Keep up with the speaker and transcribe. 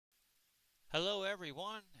Hello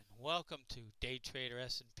everyone and welcome to Day Trader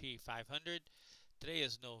S&P 500. Today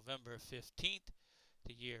is November 15th,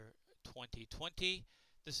 the year 2020.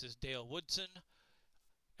 This is Dale Woodson,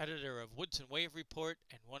 editor of Woodson Wave Report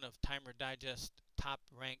and one of Timer Digest's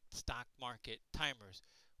top-ranked stock market timers.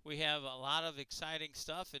 We have a lot of exciting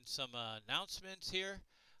stuff and some announcements here.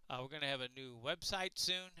 We're going to have a new website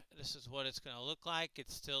soon. This is what it's going to look like.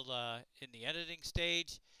 It's still in the editing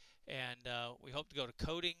stage, and we hope to go to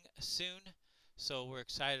coding soon. So we're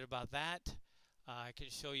excited about that. I can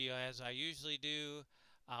show you, as I usually do,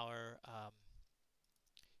 our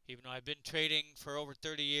even though I've been trading for over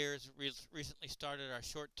 30 years, recently started our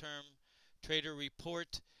short-term trader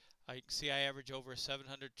report. You can see I average over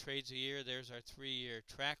 700 trades a year. There's our 3-year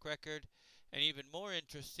track record. And even more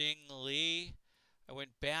interestingly, I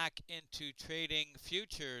went back into trading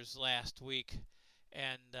futures last week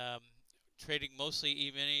and trading mostly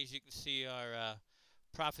E-minis. You can see our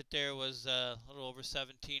profit there was a little over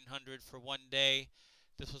 1,700 for one day.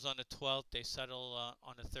 This was on the 12th. They settle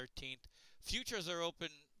on the 13th. Futures are open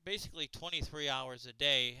basically 23 hours a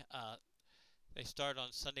day. They start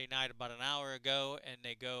on Sunday night about an hour ago, and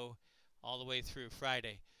they go all the way through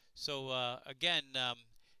Friday. So again,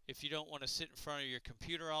 if you don't want to sit in front of your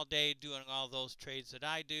computer all day doing all those trades that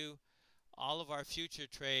I do, all of our future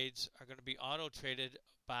trades are going to be auto-traded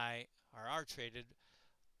by, or are traded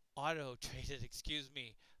auto-traded,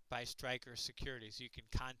 by Striker Securities. You can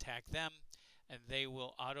contact them and they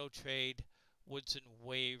will auto-trade Woodson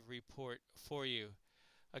Wave Report for you.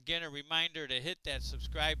 Again, a reminder to hit that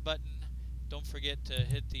subscribe button. Don't forget to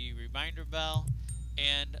hit the reminder bell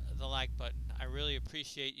and the like button. I really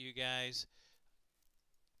appreciate you guys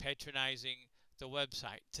patronizing the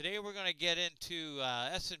website. Today we're going to get into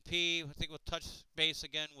S&P. I think we'll touch base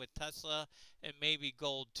again with Tesla and maybe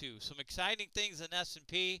gold too. Some exciting things in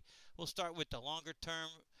S&P. We'll start with the longer term.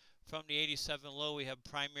 From the 87 low, we have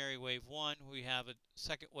primary wave 1. We have a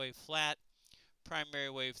second wave flat. Primary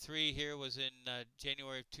wave 3 here was in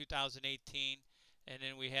January of 2018. And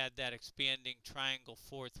then we had that expanding triangle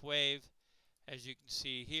fourth wave. As you can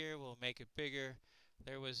see here, we'll make it bigger.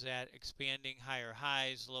 There was that expanding higher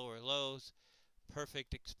highs, lower lows,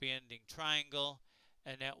 perfect expanding triangle,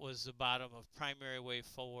 and that was the bottom of primary wave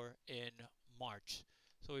 4 in March.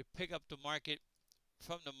 So we pick up the market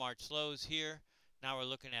from the March lows here. Now we're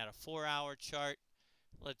looking at a 4-hour chart.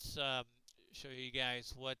 Let's show you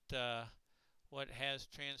guys what has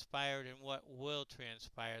transpired and what will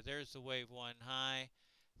transpire. There's the wave 1 high.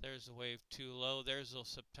 There's the wave 2 low. There's those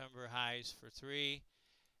September highs for 3.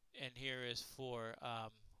 And here is for,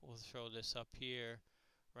 we'll throw this up here,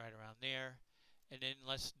 right around there. And then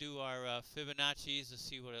let's do our Fibonacci's to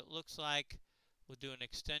see what it looks like. We'll do an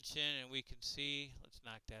extension and we can see, let's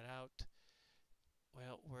knock that out.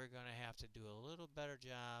 Well, we're going to have to do a little better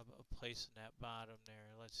job of placing that bottom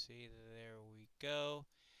there. Let's see, there we go.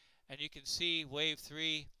 And you can see wave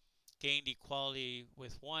 3 gained equality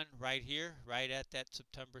with 1 right here, right at that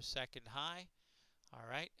September 2nd high. All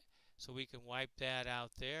right. So we can wipe that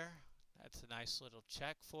out there. That's a nice little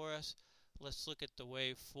check for us. Let's look at the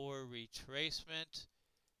wave 4 retracement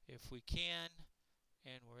if we can.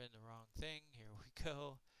 And we're in the wrong thing. Here we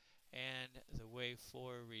go. And the wave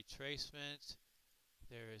 4 retracement.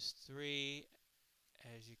 There is 3.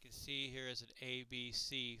 As you can see, here is an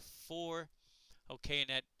ABC4. Okay, and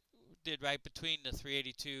that did right between the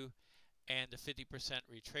 382 and the 50%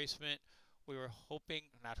 retracement. We were hoping,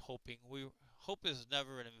 not hoping, hope is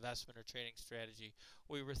never an investment or trading strategy.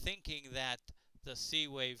 We were thinking that the C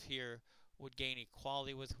wave here would gain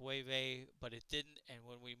equality with wave A, but it didn't. And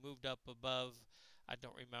when we moved up above, I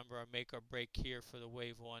don't remember our make or break here for the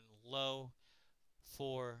wave 1 low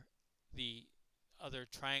for the other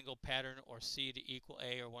triangle pattern or C to equal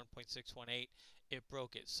A or 1.618, it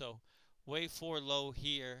broke it. So wave 4 low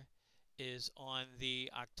here is on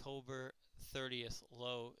the October 30th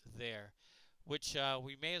low there, which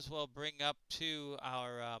we may as well bring up to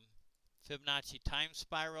our Fibonacci time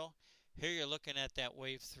spiral. Here you're looking at that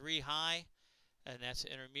wave 3 high, and that's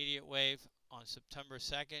the intermediate wave on September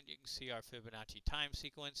 2nd. You can see our Fibonacci time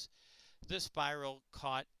sequence. This spiral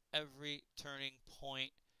caught every turning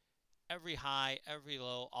point, every high, every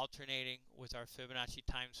low, alternating with our Fibonacci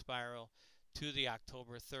time spiral to the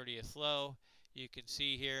October 30th low. You can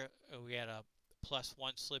see here we had a +1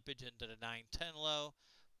 slippage into the 910 low,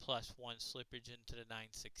 +1 slippage into the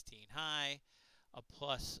 916 high, a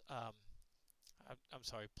 +1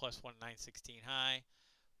 916 high,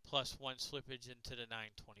 +1 slippage into the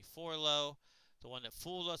 924 low. The one that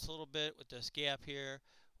fooled us a little bit with this gap here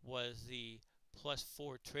was the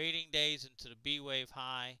 +4 trading days into the B wave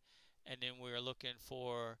high, and then we were looking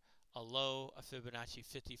for a low, a Fibonacci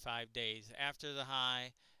 55 days after the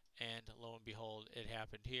high, and lo and behold, it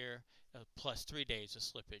happened here, plus 3 days of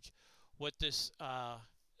slippage. What this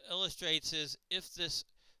illustrates is if this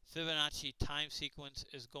Fibonacci time sequence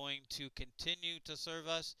is going to continue to serve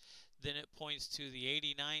us, then it points to the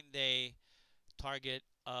 89-day target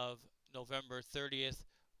of November 30th,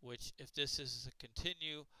 which, if this is to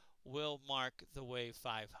continue, will mark the wave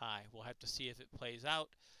 5 high. We'll have to see if it plays out.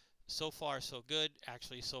 So far, so good.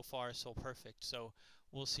 Actually, so far, so perfect. So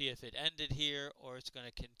we'll see if it ended here or it's going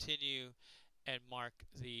to continue and mark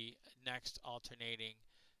the next alternating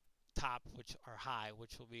top, which are high,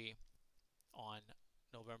 which will be on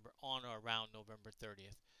or around November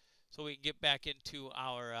 30th. So we can get back into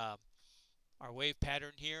our wave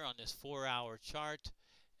pattern here on this 4-hour chart,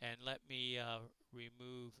 and let me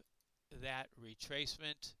remove that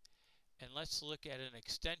retracement, and let's look at an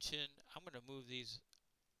extension. I'm going to move these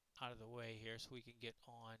out of the way here so we can get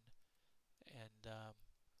on, and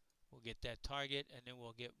we'll get that target, and then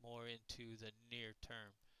we'll get more into the near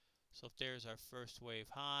term. So if there's our first wave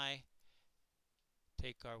high,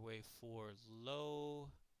 take our wave 4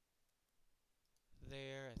 low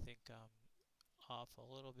there. I think I'm off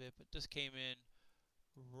a little bit, but this came in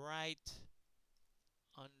right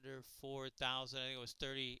under 4,000. I think it was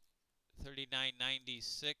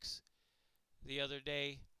 39.96 the other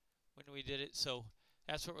day when we did it. So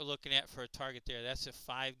that's what we're looking at for a target there. That's if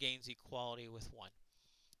 5 gains equality with 1.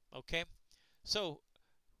 Okay, so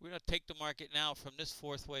we're going to take the market now from this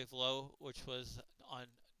 4th wave low, which was on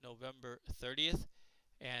November 30th,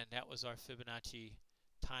 and that was our Fibonacci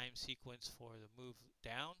time sequence for the move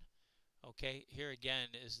down. Okay, here again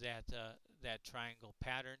is that that triangle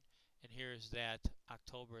pattern, and here is that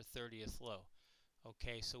October 30th low.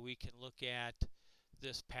 Okay, so we can look at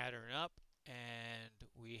this pattern up, and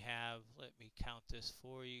we have, let me count this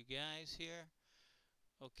for you guys here.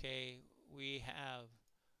 Okay, we have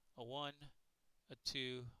a 1, a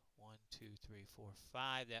 2, 1, 2, 3, 4,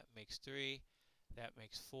 5. That makes 3. That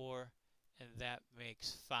makes 4, and that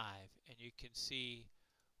makes 5. And you can see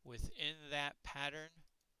within that pattern,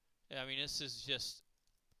 I mean, this is just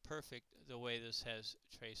perfect the way this has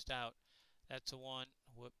traced out. That's a 1.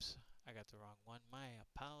 Whoops, I got the wrong one. My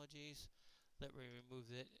apologies. Let me remove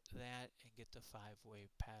that and get the 5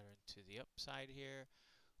 wave pattern to the upside here.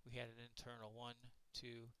 We had an internal 1,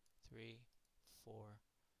 2, 3, 4,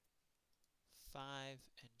 5.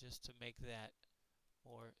 And just to make that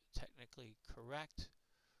more technically correct,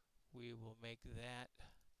 we will make that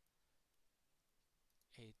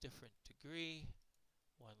a different degree.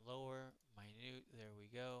 1 lower, minute, there we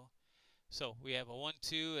go. So we have a 1,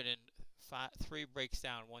 2, and then 3 breaks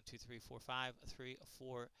down. 1, 2, 3, 4, 5, a 3, a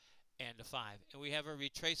 4, and a 5. And we have a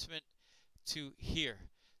retracement to here.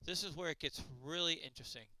 This is where it gets really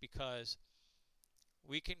interesting because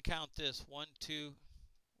we can count this 1, 2.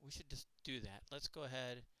 We should just do that. Let's go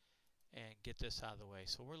ahead and get this out of the way.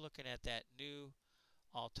 So we're looking at that new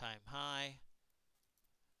all-time high,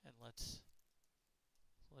 and let's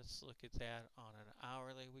look at that on an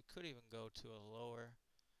hourly. We could even go to a lower.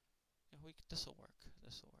 This will work.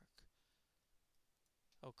 This will work.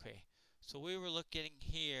 Okay, so we were looking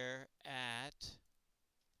here at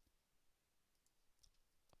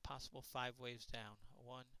a possible 5 waves down. A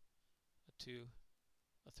 1, a 2,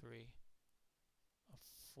 a 3, a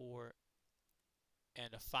 4,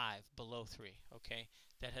 and a 5 below 3. Okay,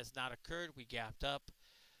 that has not occurred. We gapped up.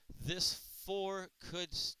 This 4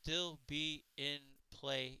 could still be in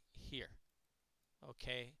play here.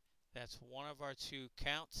 Okay, that's one of our 2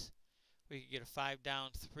 counts. We could get a 5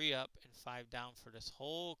 down, 3 up, and 5 down for this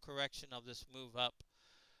whole correction of this move up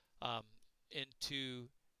into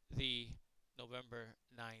the November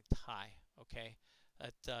 9th high. Okay,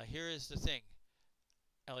 here is the thing.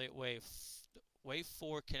 Elliott Wave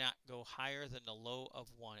 4 cannot go higher than the low of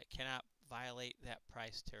 1. It cannot violate that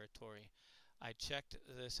price territory. I checked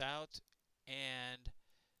this out, and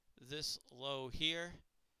this low here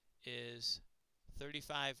is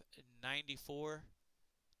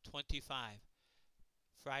 35.94.25.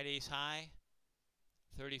 Friday's high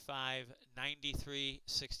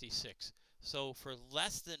 35.93.66. So for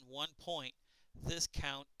less than 1 point, this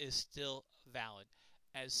count is still valid.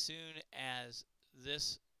 As soon as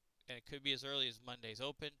this, and it could be as early as Monday's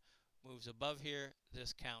open, moves above here,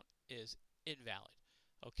 this count is invalid.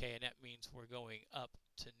 Okay, and that means we're going up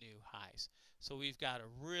to new highs. So we've got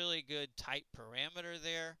a really good tight parameter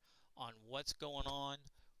there on what's going on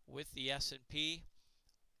with the S&P.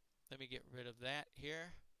 Let me get rid of that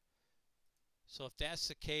here. So if that's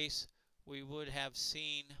the case, we would have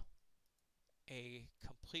seen a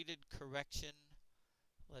completed correction.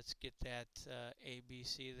 Let's get that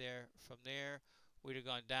ABC there. From there, we'd have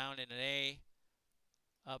gone down in an A,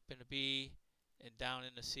 up in a B, and down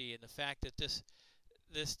in a C. And the fact that this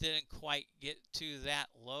didn't quite get to that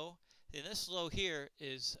low, and this low here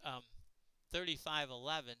is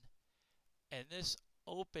 35.11, and this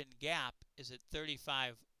open gap is at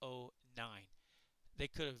 35.09. They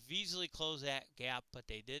could have easily closed that gap, but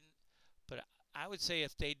they didn't. But I would say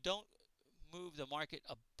if they don't move the market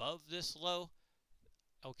above this low,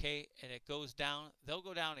 okay, and it goes down, they'll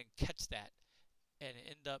go down and catch that and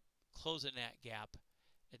end up closing that gap.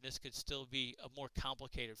 And this could still be a more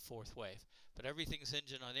complicated fourth wave. But everything's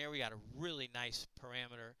hinging on there. We got a really nice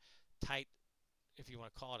parameter, tight, if you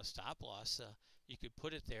want to call it a stop loss. You could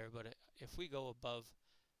put it there, but if we go above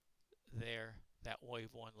there, that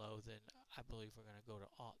wave one low, then I believe we're going to go to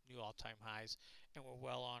new all-time highs, and we're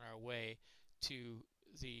well on our way to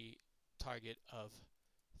the target of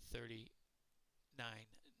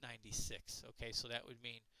 39.96. Okay, so that would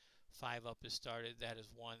mean 5 up is started. That is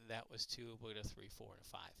 1. That was 2. We'll go to 3, 4, and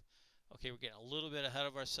 5. Okay, we're getting a little bit ahead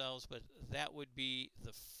of ourselves, but that would be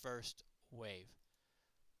the first wave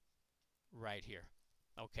right here.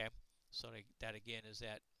 Okay, so that again is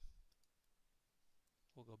that.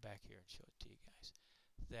 We'll go back here and show it to you guys.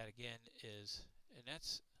 That again is, and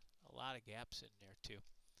that's a lot of gaps in there too.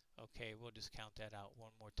 Okay, we'll just count that out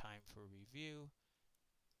one more time for review.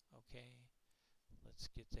 Okay, let's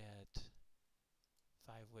get that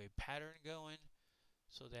 5-wave pattern going.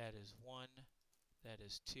 So that is 1, that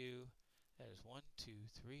is 2, that is 1, 2,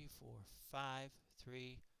 3, 4, 5,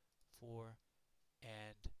 3, 4,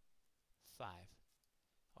 and 5.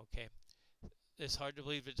 Okay, it's hard to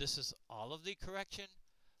believe that this is all of the correction,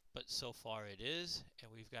 but so far it is,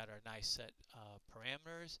 and we've got our nice set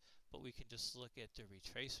parameters. But we can just look at the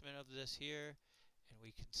retracement of this here, and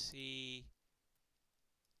we can see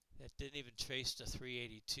that didn't even trace to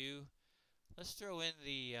 382. Let's throw in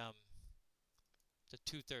the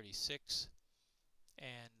 236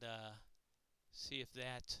 and see if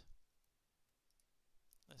that.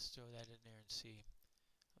 Let's throw that in there and see.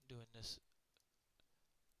 I'm doing this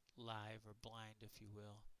live or blind, if you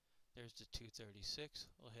will. There's the 236.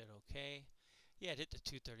 We'll hit OK. Yeah, it hit the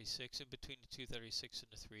 236, in between the 236 and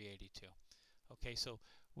the 382. Okay, so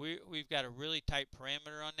we've got a really tight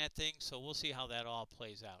parameter on that thing, so we'll see how that all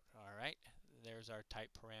plays out. All right, there's our tight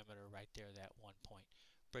parameter right there, that 1 point.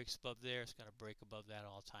 Breaks above there, it's going to break above that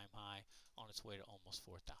all-time high on its way to almost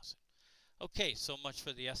 4,000. Okay, so much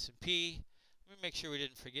for the S&P. Let me make sure we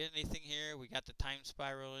didn't forget anything here. We got the time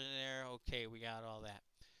spiral in there. Okay, we got all that.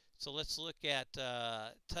 So let's look at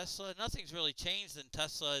Tesla. Nothing's really changed in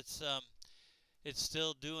Tesla. It's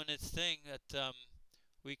still doing its thing. That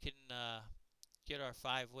we can get our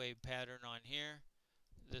 5-wave pattern on here.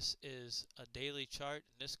 This is a daily chart,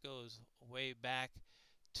 and this goes way back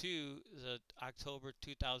to the October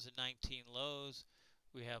 2019 lows.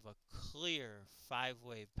 We have a clear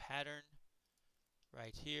 5-wave pattern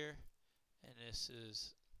right here, and this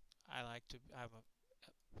is, I'm a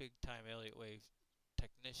big time Elliott Wave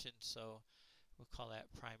technician, so we'll call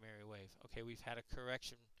that primary wave. Okay, we've had a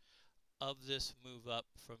correction of this move up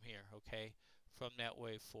from here, okay, from that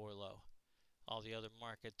wave 4 low. All the other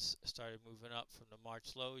markets started moving up from the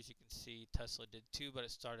March lows. You can see Tesla did too, but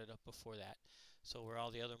it started up before that. So where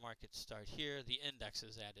all the other markets start here, the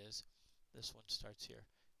indexes that is, this one starts here.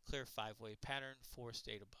 Clear 5-wave pattern, 4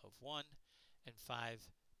 stayed above 1, and 5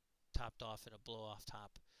 topped off in a blow off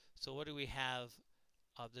top. So what do we have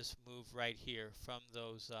of this move right here from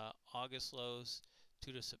those August lows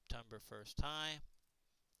to the September 1st high?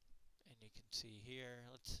 And you can see here,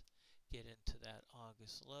 let's get into that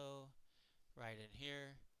August low right in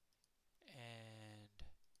here, and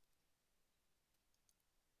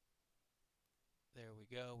there we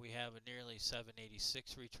go. We have a nearly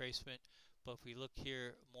 786 retracement, but if we look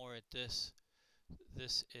here more at this,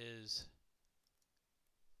 this is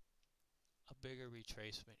a bigger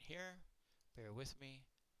retracement here. Bear with me.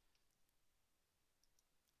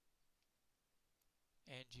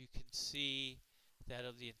 And you can see that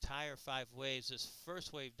of the entire 5 waves, this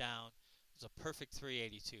first wave down is a perfect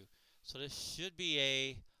 382. So this should be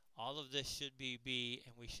A, all of this should be B,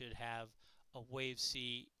 and we should have a wave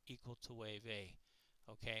C equal to wave A.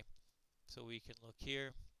 Okay, so we can look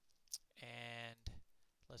here, and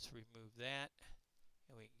let's remove that,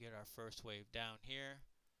 and we can get our first wave down here.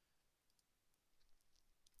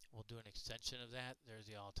 We'll do an extension of that. There's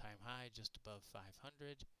the all-time high just above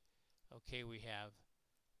 500. Okay, we have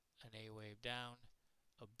an A wave down,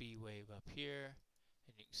 a B wave up here,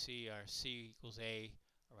 and you can see our C equals A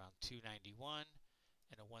around 291,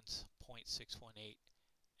 and a 1.618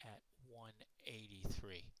 at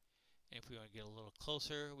 183. And if we want to get a little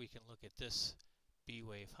closer, we can look at this B B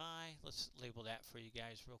wave high. Let's label that for you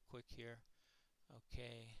guys real quick here.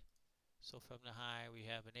 Okay, so from the high we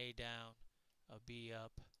have an A down, a B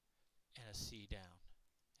up, and a C down,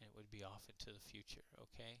 and it would be off into the future.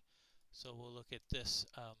 Okay, so we'll look at this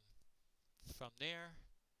from there,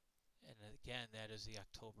 and again that is the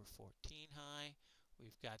October 14 high.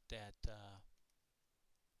 We've got that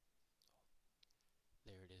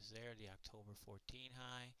there it is there, the October 14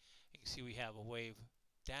 high. You can see we have a wave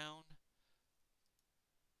down.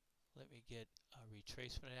 Let me get a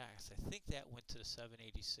retracement of that. I think that went to the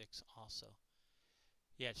 786 also.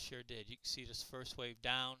 Yeah, it sure did. You can see this first wave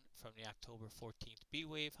down from the October 14th B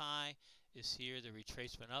wave high is here. The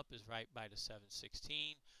retracement up is right by the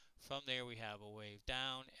 716. From there we have a wave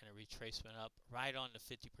down and a retracement up right on the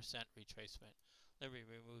 50% retracement. Let me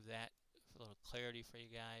remove that for a little clarity for you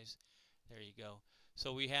guys. There you go.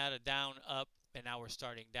 So we had a down up, and now we're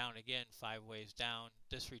starting down again, 5 waves down.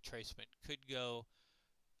 This retracement could go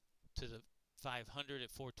to the 500 at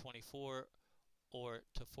 424 or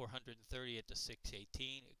to 430 at the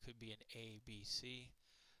 618. It could be an A, B, C.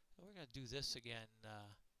 And we're going to do this again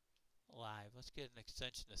live. Let's get an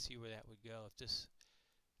extension to see where that would go if this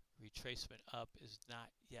retracement up is not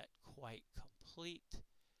yet quite complete.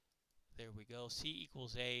 There we go. C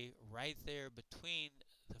equals A right there between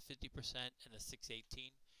the 50% and the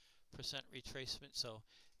 618% retracement. So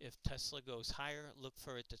if Tesla goes higher, look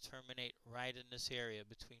for it to terminate right in this area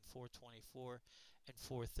between 424 and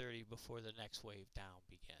 430 before the next wave down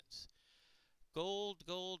begins. Gold,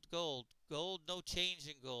 gold, gold. Gold, no change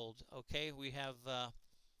in gold. Okay, we have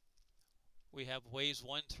waves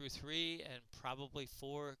 1 through 3 and probably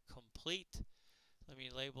 4 complete. Let me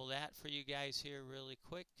label that for you guys here really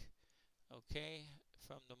quick. Okay,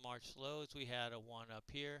 from the March lows, we had a 1 up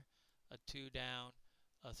here, a 2 down,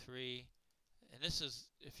 a 3. And this is,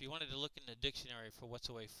 if you wanted to look in the dictionary for what's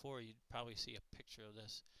a wave 4, you'd probably see a picture of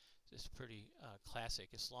this. It's pretty classic.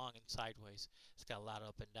 It's long and sideways. It's got a lot of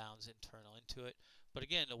up and downs internal into it. But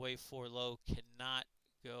again, the wave 4 low cannot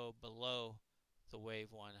go below the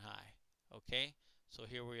wave 1 high. Okay, so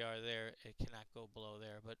here we are there. It cannot go below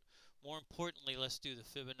there. But more importantly, let's do the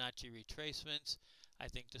Fibonacci retracements. I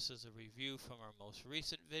think this is a review from our most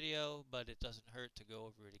recent video, but it doesn't hurt to go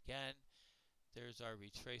over it again. There's our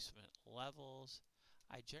retracement levels.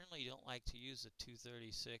 I generally don't like to use the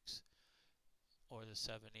 236 or the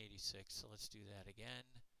 786, so let's do that again.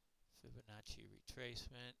 Fibonacci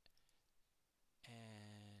retracement,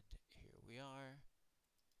 and here we are.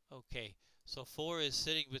 Okay, so 4 is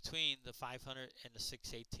sitting between the 500 and the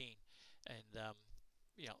 618, and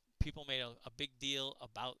you know, people made a big deal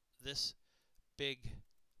about this big,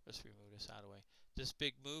 let's remove this out of the way, this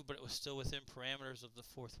big move, but it was still within parameters of the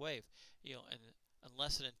 4th wave. You know, and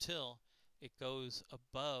unless and until it goes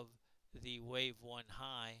above the wave 1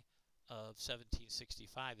 high of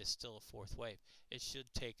 1765, it's still a 4th wave. It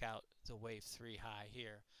should take out the wave 3 high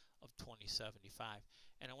here of 2075.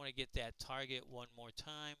 And I want to get that target one more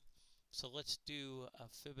time. So let's do a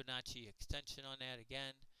Fibonacci extension on that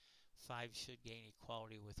again. 5 should gain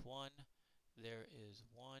equality with 1. There is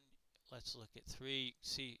 1. Let's look at 3. You can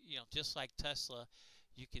see, you know, just like Tesla,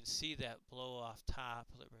 you can see that blow off top.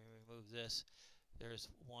 Let me remove this. There's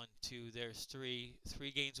 1, 2, there's 3.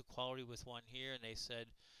 3 gains equality with 1 here, and they said,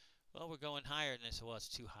 well, we're going higher, and they said, well, it's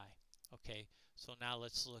too high. Okay, so now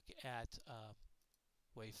let's look at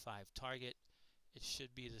wave 5 target. It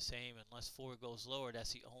should be the same unless 4 goes lower.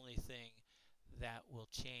 That's the only thing that will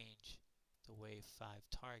change the wave 5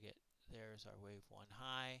 target. There's our wave 1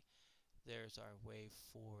 high. There's our wave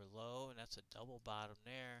 4 low, and that's a double bottom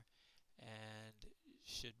there, and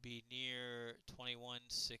should be near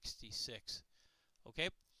 2166. Okay,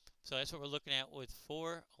 so that's what we're looking at with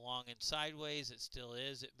 4 long and sideways. It still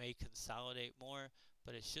is. It may consolidate more,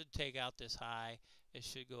 but it should take out this high. It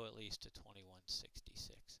should go at least to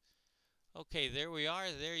 2166. Okay, there we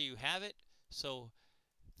are. There you have it. So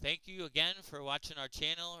thank you again for watching our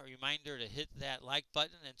channel. A reminder to hit that like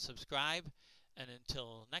button and subscribe. And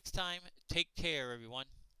until next time, take care, everyone.